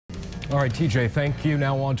All right, TJ, thank you.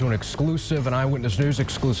 Now on to an Eyewitness News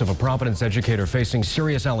exclusive. A Providence educator facing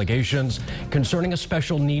serious allegations concerning a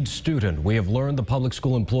special needs student. We have learned the public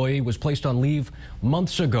school employee was placed on leave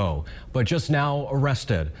months ago, but just now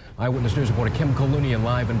arrested. Eyewitness News reporter Kim Kolunian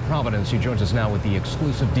live in Providence. He joins us now with the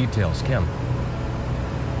exclusive details. Kim.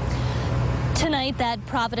 Tonight, that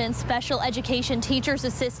Providence special education teacher's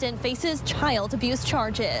assistant faces child abuse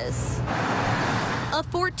charges. A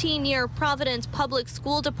 14-year Providence Public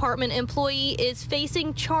School Department employee is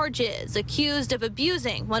facing charges, accused of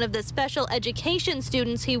abusing one of the special education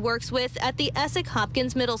students he works with at the Esek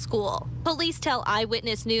Hopkins Middle School. Police tell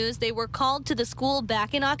Eyewitness News they were called to the school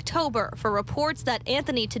back in October for reports that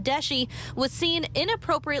Anthony Tedeschi was seen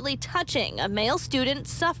inappropriately touching a male student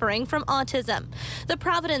suffering from autism. The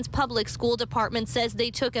Providence Public School Department says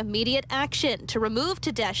they took immediate action to remove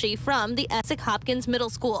Tedeschi from the Esek Hopkins Middle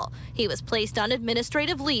School. He was placed on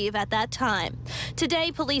administrative leave at that time.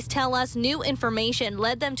 Today, police tell us new information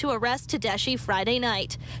led them to arrest Tedeschi Friday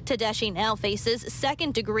night. Tedeschi now faces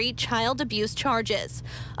second-degree child abuse charges.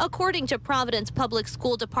 According to Providence Public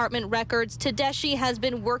School Department records, Tedeschi has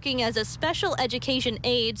been working as a special education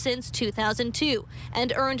aide since 2002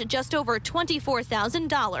 and earned just over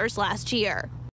 $24,000 last year.